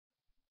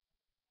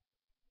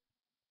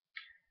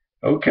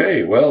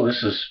Okay, well,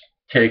 this is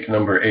take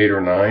number 8 or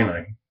 9.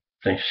 I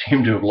think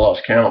seem to have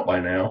lost count by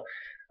now.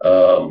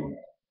 Um,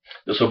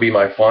 this will be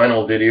my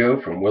final video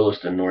from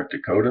Williston, North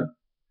Dakota.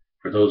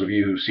 For those of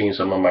you who've seen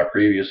some of my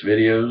previous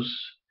videos,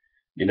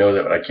 you know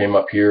that I came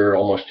up here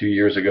almost 2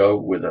 years ago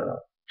with a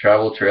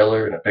travel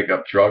trailer and a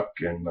pickup truck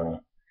and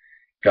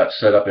got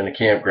set up in a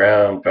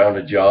campground, found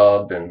a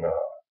job, and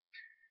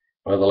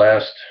well, the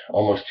last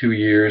almost 2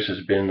 years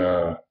has been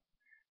a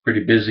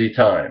pretty busy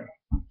time.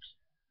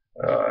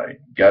 I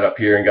got up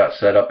here and got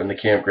set up in the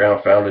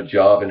campground, found a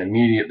job, and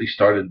immediately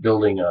started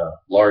building a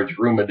large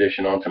room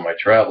addition onto my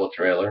travel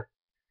trailer.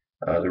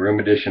 The room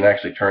addition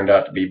actually turned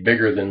out to be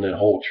bigger than the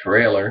whole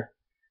trailer,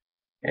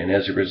 and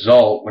as a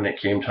result, when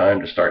it came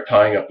time to start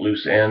tying up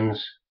loose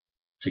ends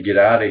to get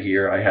out of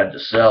here, I had to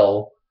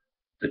sell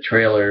the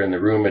trailer and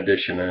the room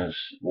addition as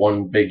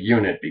one big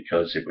unit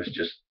because it was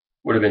just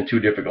would have been too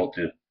difficult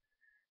to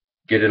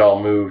get it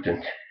all moved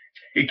and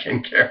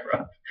taken care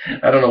of.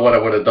 I don't know what I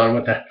would have done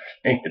with that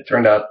thing. It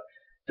turned out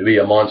to be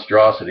a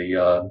monstrosity.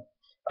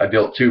 I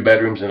built 2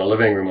 bedrooms and a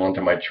living room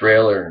onto my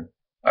trailer.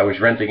 I was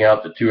renting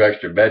out the 2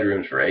 extra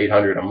bedrooms for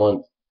 $800 a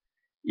month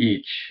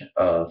each.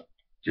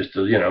 Just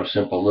a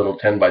simple little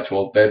 10 by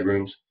 12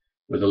 bedrooms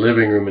with a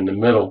living room in the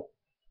middle.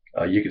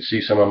 You can see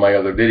some of my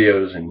other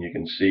videos and you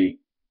can see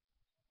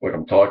what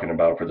I'm talking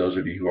about for those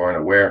of you who aren't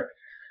aware.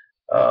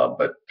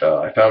 But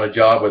I found a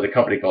job with a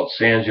company called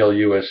Sandgel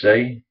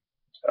USA.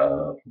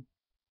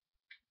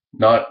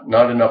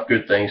 Not enough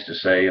good things to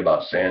say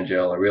about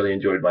Sandgel. I really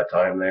enjoyed my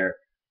time there.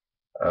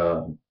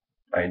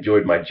 I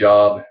enjoyed my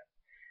job.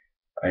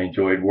 I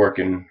enjoyed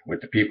working with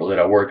the people that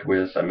I worked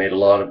with. I made a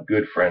lot of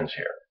good friends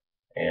here,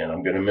 and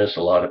I'm going to miss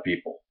a lot of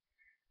people.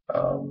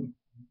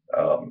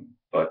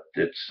 But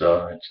it's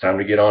time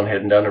to get on,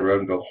 heading down the road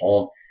and go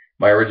home.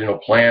 My original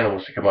plan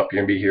was to come up here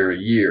and be here a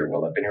year.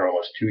 Well, I've been here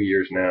almost 2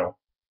 years now.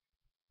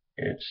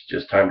 It's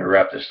just time to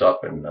wrap this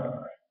up and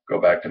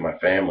go back to my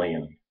family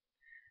and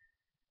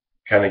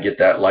kind of get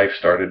that life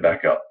started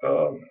back up.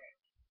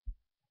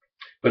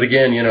 But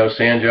again,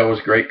 Sandgel was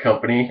a great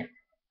company.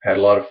 Had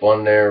a lot of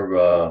fun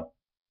there.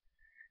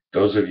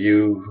 Those of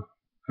you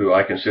who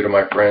I consider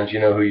my friends, you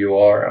know who you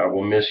are. I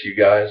will miss you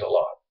guys a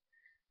lot.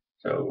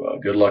 So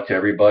good luck to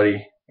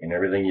everybody in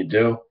everything you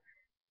do.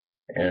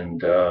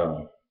 And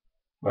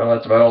well,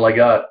 that's about all I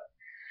got.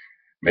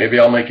 Maybe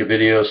I'll make a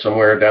video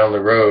somewhere down the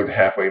road,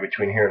 halfway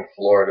between here and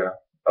Florida.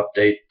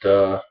 Update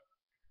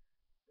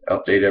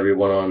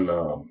everyone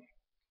on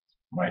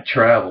my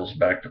travels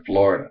back to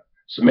Florida.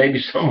 So maybe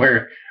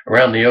somewhere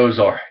around the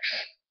Ozarks.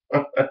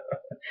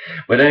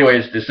 But anyway,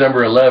 it's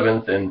December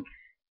 11th, and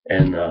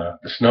the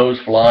snow's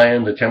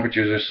flying. The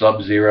temperatures are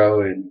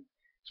sub-zero, and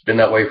it's been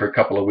that way for a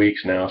couple of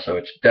weeks now. So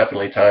it's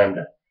definitely time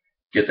to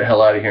get the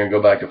hell out of here and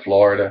go back to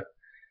Florida.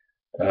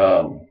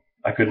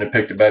 I couldn't have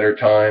picked a better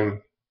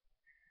time.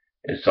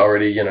 It's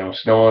already,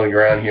 snow on the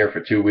ground here for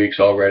 2 weeks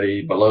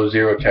already. Below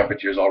zero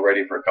temperatures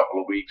already for a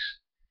couple of weeks.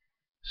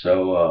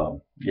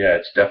 So yeah,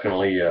 it's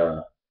definitely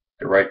the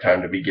right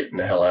time to be getting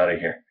the hell out of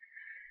here.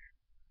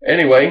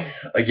 Anyway,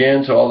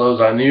 again, to all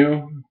those I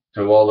knew,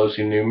 to all those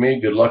who knew me,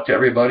 good luck to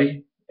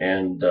everybody.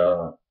 And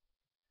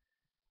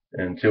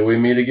until we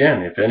meet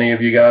again, if any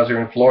of you guys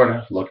are in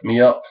Florida, look me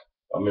up.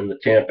 I'm in the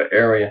Tampa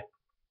area,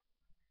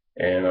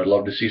 and I'd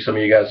love to see some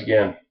of you guys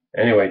again.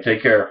 Anyway,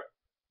 take care.